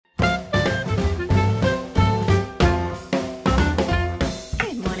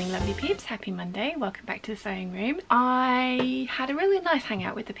happy Monday. Welcome back to the sewing room. I had a really nice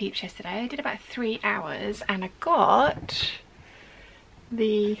hangout with the Peeps yesterday. I did about 3 hours and I got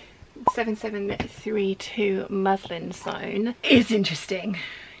the 7732 muslin sewn. It's interesting.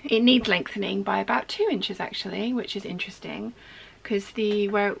 It needs lengthening by about 2 inches actually, which is interesting because the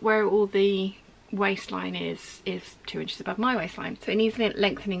where all the waistline is 2 inches above my waistline, so it needs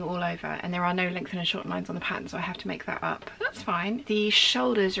lengthening all over, and there are no lengthen and shorten lines on the pattern, so I have to make that up. That's fine. The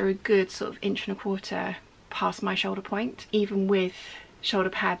shoulders are a good sort of 1.25 inches past my shoulder point. Even with shoulder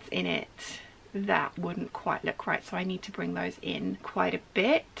pads in it, that wouldn't quite look right, so I need to bring those in quite a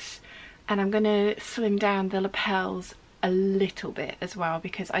bit. And I'm going to slim down the lapels a little bit as well,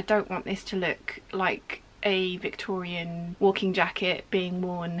 because I don't want this to look like a Victorian walking jacket being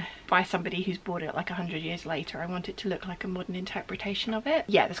worn by somebody who's bought it like 100 years later. I want it to look like a modern interpretation of it.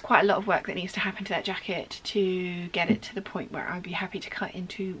 Yeah, there's quite a lot of work that needs to happen to that jacket to get it to the point where I'd be happy to cut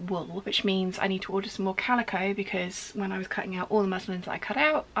into wool, which means I need to order some more calico, because when I was cutting out all the muslins that I cut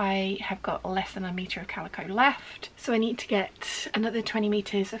out, I have got less than 1 metre of calico left. So I need to get another 20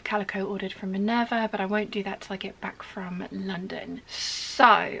 metres of calico ordered from Minerva, but I won't do that till I get back from London. So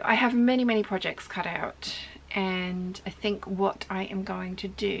I have many projects cut out, and I think what I am going to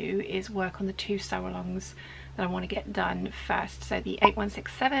do is work on the 2 sew-alongs that I want to get done first. So the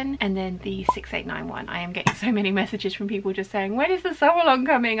 8167 and then the 6891. I am getting so many messages from people just saying, when is the sew-along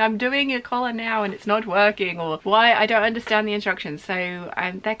coming? I'm doing a collar now and it's not working, or why I don't understand the instructions. So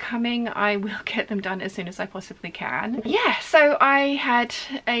they're coming. I will get them done as soon as I possibly can. Yeah, so I had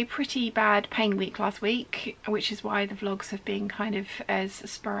a pretty bad pain week last week, which is why the vlogs have been kind of as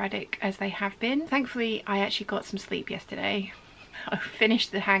sporadic as they have been. Thankfully, I actually got some sleep yesterday. I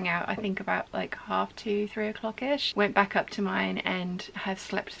finished the hangout I think about like 2:30, 3 o'clock-ish. Went back up to mine and have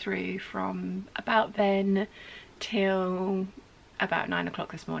slept through from about then till about 9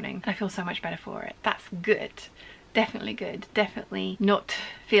 o'clock this morning. I feel so much better for it. That's good. Definitely good. Definitely not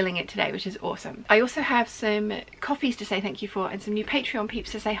feeling it today, which is awesome. I also have some coffees to say thank you for and some new Patreon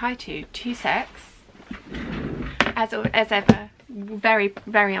peeps to say hi to. 2 secs. As ever,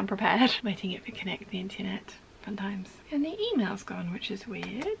 very unprepared. Waiting it to connect the internet. Fun times. And the email's gone, which is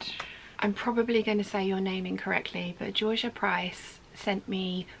weird. I'm probably going to say your name incorrectly, but Georgia Price sent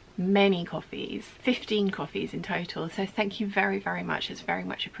me many coffees, 15 coffees in total, so thank you very much. It's very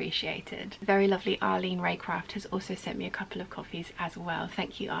much appreciated. Very lovely Arlene Raycraft has also sent me a couple of coffees as well.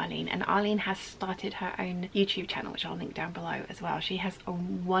 Thank you, Arlene. And Arlene has started her own YouTube channel, which I'll link down below as well. She has a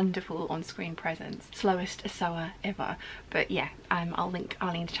wonderful on-screen presence. Slowest sewer ever, but yeah, I'll link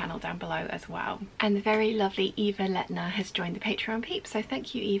Arlene's channel down below as well. And the very lovely Eva Letner has joined the Patreon peeps, so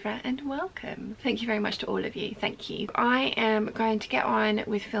thank you, Eva, and welcome. Thank you very much to all of you. Thank you. I am going to get on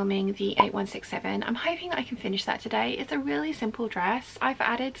with filming the 8167. I'm hoping that I can finish that today. It's a really simple dress. I've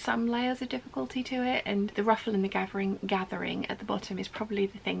added some layers of difficulty to it, and the ruffle and the gathering at the bottom is probably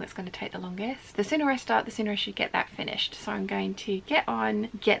the thing that's going to take the longest. The sooner I start, the sooner I should get that finished. So I'm going to get on,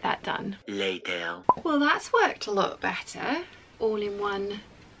 get that done. Later. Well, that's worked a lot better. All in one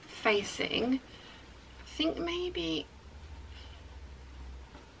facing. I think maybe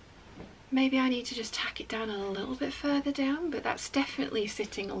I need to just tack it down a little bit further down, but that's definitely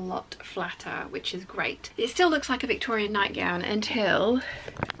sitting a lot flatter, which is great. It still looks like a Victorian nightgown until,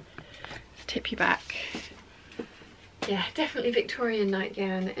 let's tip you back. Yeah, definitely Victorian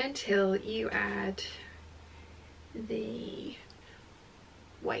nightgown until you add the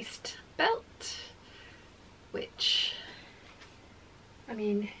waist belt, which, I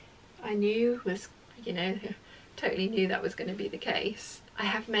mean, I knew was, you know, totally knew that was going to be the case. I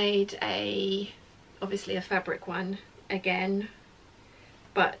have made obviously a fabric one again,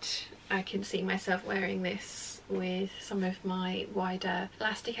 but I can see myself wearing this with some of my wider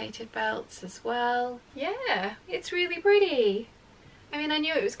elasticated belts as well. Yeah, it's really pretty. I mean, I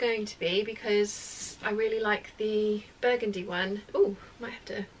knew it was going to be because I really like the burgundy one. Oh, might have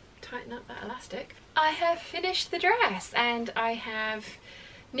to tighten up that elastic. I have finished the dress, and I have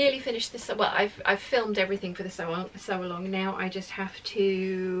nearly finished this. Well, I've filmed everything for the sew along. Now I just have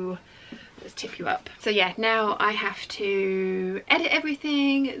to, let's tip you up. So yeah, now I have to edit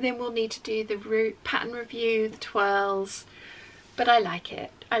everything, then we'll need to do the pattern review, the twirls, but I like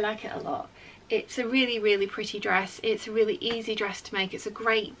it. I like it a lot. It's a really pretty dress. It's a really easy dress to make. It's a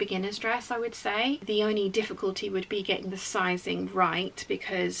great beginner's dress, I would say. The only difficulty would be getting the sizing right,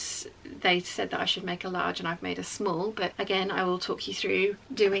 because they said that I should make a large and I've made a small, but again, I will talk you through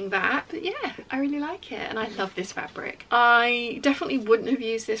doing that. But yeah, I really like it, and I love this fabric. I definitely wouldn't have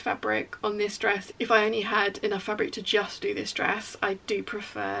used this fabric on this dress if I only had enough fabric to just do this dress. I do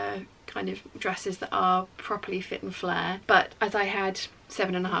prefer kind of dresses that are properly fit and flare, but as I had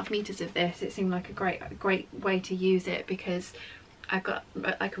 7.5 meters of this, it seemed like a great way to use it, because I've got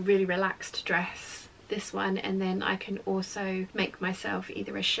like a really relaxed dress, this one, and then I can also make myself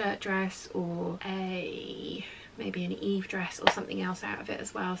either a shirt dress or maybe an Eve dress or something else out of it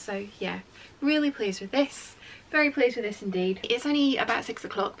as well. So yeah, really pleased with this. Very pleased with this indeed. It's only about 6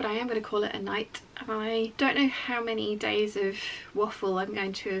 o'clock, but I am going to call it a night. I don't know how many days of waffle I'm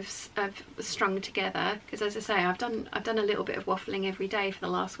going to have strung together, because as I say, I've done a little bit of waffling every day for the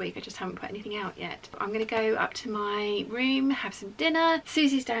last week. I just haven't put anything out yet. I'm going to go up to my room, have some dinner.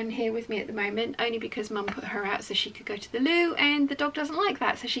 Susie's down here with me at the moment, only because Mum put her out so she could go to the loo, and the dog doesn't like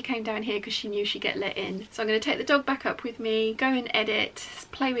that, so she came down here because she knew she'd get let in. So I'm going to take the dog back up with me, go and edit,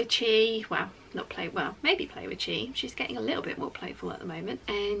 play with Chi. Well, not play, well, maybe play with Chi. She's getting a little bit more playful at the moment.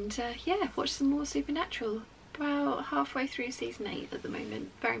 And yeah, watch some more Supernatural. About halfway through season 8 at the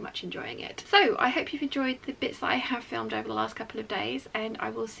moment. Very much enjoying it. So I hope you've enjoyed the bits that I have filmed over the last couple of days, and I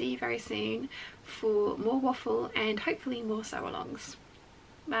will see you very soon for more waffle and hopefully more sew-alongs.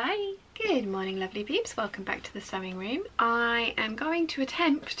 Bye! Good morning, lovely peeps. Welcome back to the sewing room. I am going to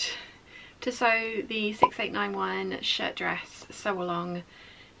attempt to sew the 6891 shirt dress sew-along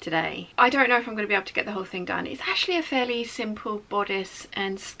today. I don't know if I'm going to be able to get the whole thing done. It's actually a fairly simple bodice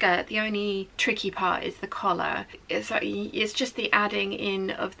and skirt. The only tricky part is the collar. It's just the adding in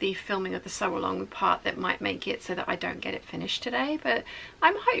of the filming of the sew along part that might make it so that I don't get it finished today, but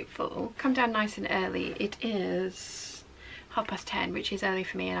I'm hopeful. Come down nice and early. It is 10:30, which is early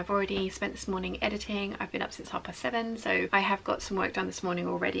for me, and I've already spent this morning editing. I've been up since 7:30, so I have got some work done this morning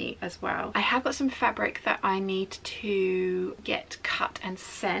already as well. I have got some fabric that I need to get cut and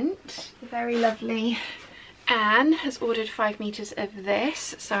sent. Very lovely Anne has ordered 5 meters of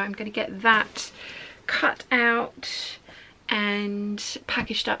this, so I'm going to get that cut out and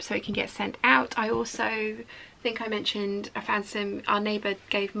packaged up so it can get sent out. I also think I mentioned I found some, our neighbour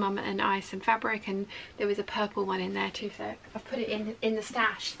gave Mum and I some fabric, and there was a purple one in there too, so I've put it in the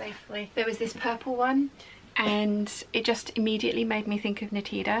stash safely. There was this purple one and it just immediately made me think of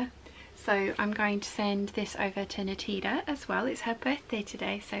Natita, so I'm going to send this over to Natita as well. It's her birthday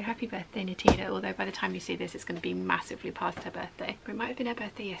today, so happy birthday Natita, although by the time you see this it's going to be massively past her birthday. But it might have been her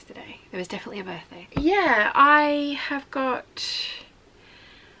birthday yesterday. There was definitely a birthday. Yeah, I have got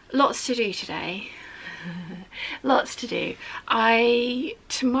lots to do today. Lots to do.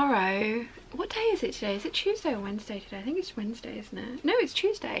 Tomorrow, what day is it today? Is it Tuesday or Wednesday today? I think it's Wednesday, isn't it? No, it's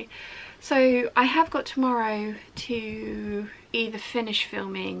Tuesday. So I have got tomorrow to either finish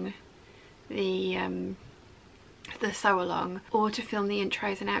filming the sew along or to film the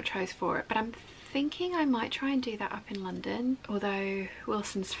intros and outros for it, but I'm thinking I might try and do that up in London, although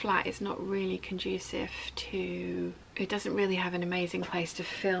Wilson's flat is not really conducive to, it doesn't really have an amazing place to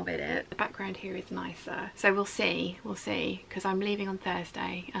film it. The background here is nicer, so we'll see, because I'm leaving on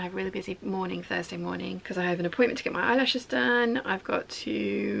Thursday and I have a really busy morning Thursday morning because I have an appointment to get my eyelashes done. I've got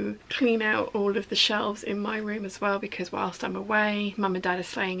to clean out all of the shelves in my room as well, because whilst I'm away, Mum and Dad are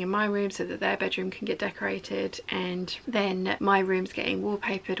staying in my room so that their bedroom can get decorated, and then my room's getting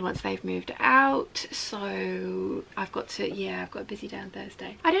wallpapered once they've moved out. So I've got to, yeah, I've got a busy day on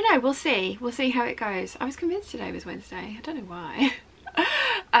Thursday. I don't know, we'll see how it goes. I was convinced today was Wednesday. I don't know why.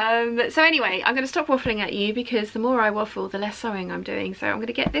 So anyway, I'm going to stop waffling at you, because the more I waffle the less sewing I'm doing. So I'm going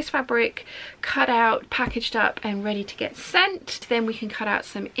to get this fabric cut out, packaged up and ready to get sent. Then we can cut out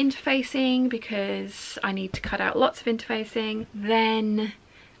some interfacing, because I need to cut out lots of interfacing. Then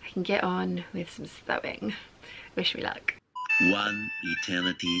I can get on with some sewing. Wish me luck. One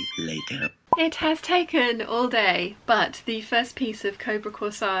eternity later. It has taken all day, but the first piece of Cobra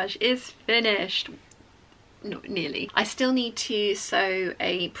Corsage is finished. Not nearly. I still need to sew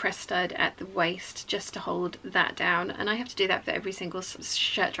a press stud at the waist just to hold that down, and I have to do that for every single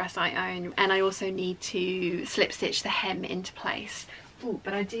shirt dress I own, and I also need to slip stitch the hem into place. Ooh,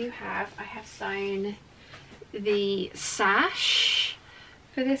 but I have sewn the sash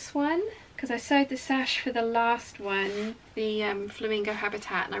for this one, because I sewed the sash for the last one, the flamingo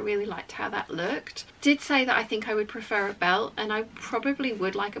habitat, and I really liked how that looked. Did say that I think I would prefer a belt, and I probably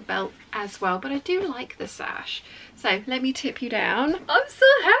would like a belt as well, but I do like the sash. So let me tip you down. I'm so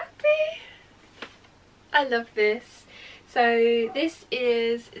happy. I love this. So this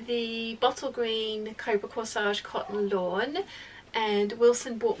is the bottle green Cobra Corsage cotton lawn, and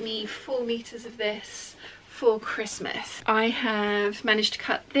Wilson bought me 4 meters of this for Christmas. I have managed to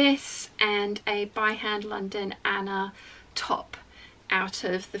cut this and a by hand London Anna top, out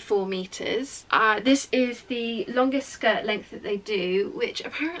of the 4 meters. This is the longest skirt length that they do, which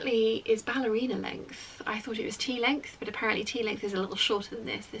apparently is ballerina length. I thought it was T length, but apparently T length is a little shorter than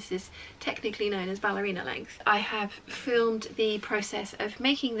this. This is technically known as ballerina length. I have filmed the process of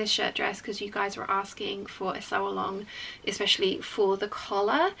making this shirt dress because you guys were asking for a sew along, especially for the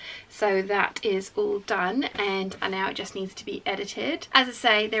collar. So that is all done, and now it just needs to be edited. As I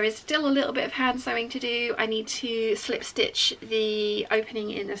say, there is still a little bit of hand sewing to do. I need to slip stitch the opening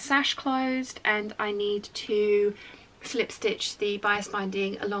in the sash closed, and I need to slip stitch the bias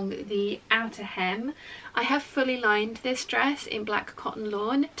binding along the outer hem. I have fully lined this dress in black cotton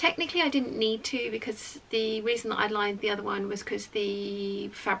lawn. Technically I didn't need to, because the reason that I lined the other one was because the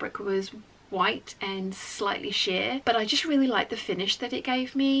fabric was white and slightly sheer, but I just really like the finish that it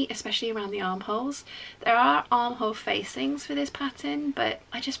gave me, especially around the armholes. There are armhole facings for this pattern, but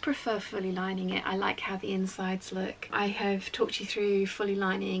I just prefer fully lining it. I like how the insides look. I have talked you through fully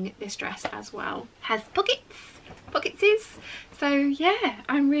lining this dress as well. Has pocketses. So yeah,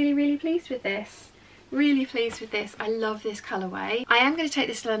 I'm really pleased with this. Really pleased with this. I love this colourway. I am going to take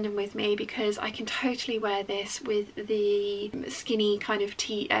this to London with me because I can totally wear this with the skinny kind of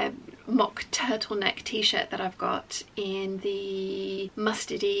mock turtleneck t-shirt that I've got in the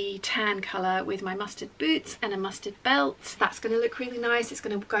mustardy tan colour with my mustard boots and a mustard belt. That's going to look really nice. It's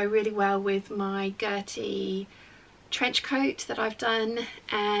going to go really well with my Gertie trench coat that I've done,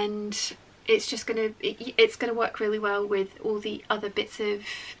 and it's just it's gonna work really well with all the other bits of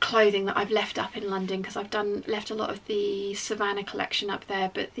clothing that I've left up in London, because I've left a lot of the Savannah collection up there,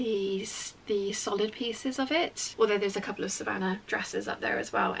 but the solid pieces of it, although there's a couple of Savannah dresses up there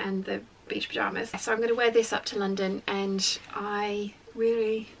as well, and the beach pajamas. So I'm going to wear this up to London, and I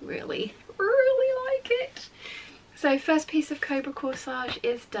really like it. So first piece of Cobra corsage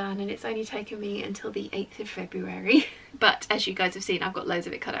is done, and it's only taken me until the 8th of February. But as you guys have seen, I've got loads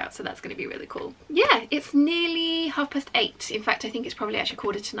of it cut out, so that's going to be really cool. Yeah, it's nearly 8:30. In fact, I think it's probably actually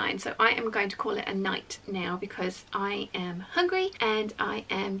 8:45. So I am going to call it a night now because I am hungry and I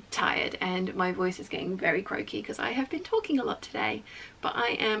am tired, and my voice is getting very croaky because I have been talking a lot today. But I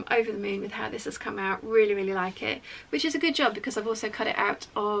am over the moon with how this has come out. Really like it, which is a good job because I've also cut it out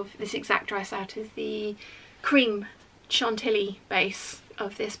of this exact dress out of the cream chantilly base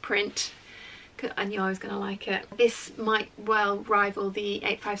of this print. I knew I was going to like it. This might well rival the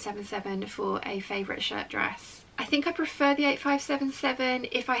 8577 for a favourite shirt dress. I think I prefer the 8577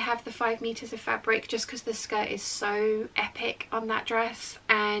 if I have the 5 meters of fabric, just because the skirt is so epic on that dress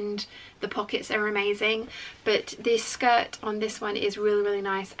and the pockets are amazing. But this skirt on this one is really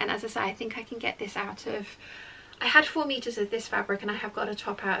nice, and as I say, I think I can get this out of... I had 4 meters of this fabric, and I have got a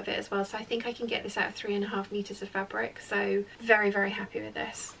top out of it as well, so I think I can get this out of 3.5 meters of fabric. So very happy with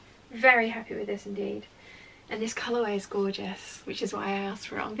this. Very happy with this indeed. And this colourway is gorgeous, which is why I asked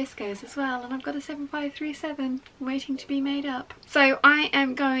for it on viscose as well, and I've got a 7537 waiting to be made up. So I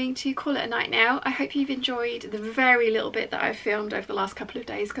am going to call it a night now. I hope you've enjoyed the very little bit that I've filmed over the last couple of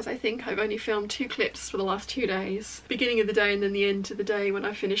days, because I think I've only filmed 2 clips for the last 2 days. Beginning of the day and then the end of the day when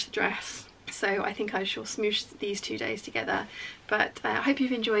I finish the dress. So I think I shall smoosh these 2 days together. But I hope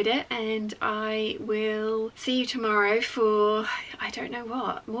you've enjoyed it, and I will see you tomorrow for, I don't know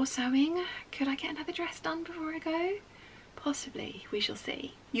what, more sewing? Could I get another dress done before I go? Possibly, we shall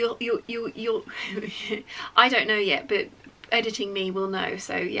see. You'll I don't know yet, but editing me will know,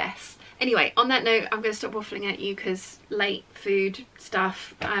 so yes. Anyway, on that note, I'm going to stop waffling at you because late food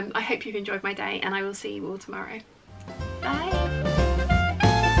stuff. I hope you've enjoyed my day, and I will see you all tomorrow. Bye!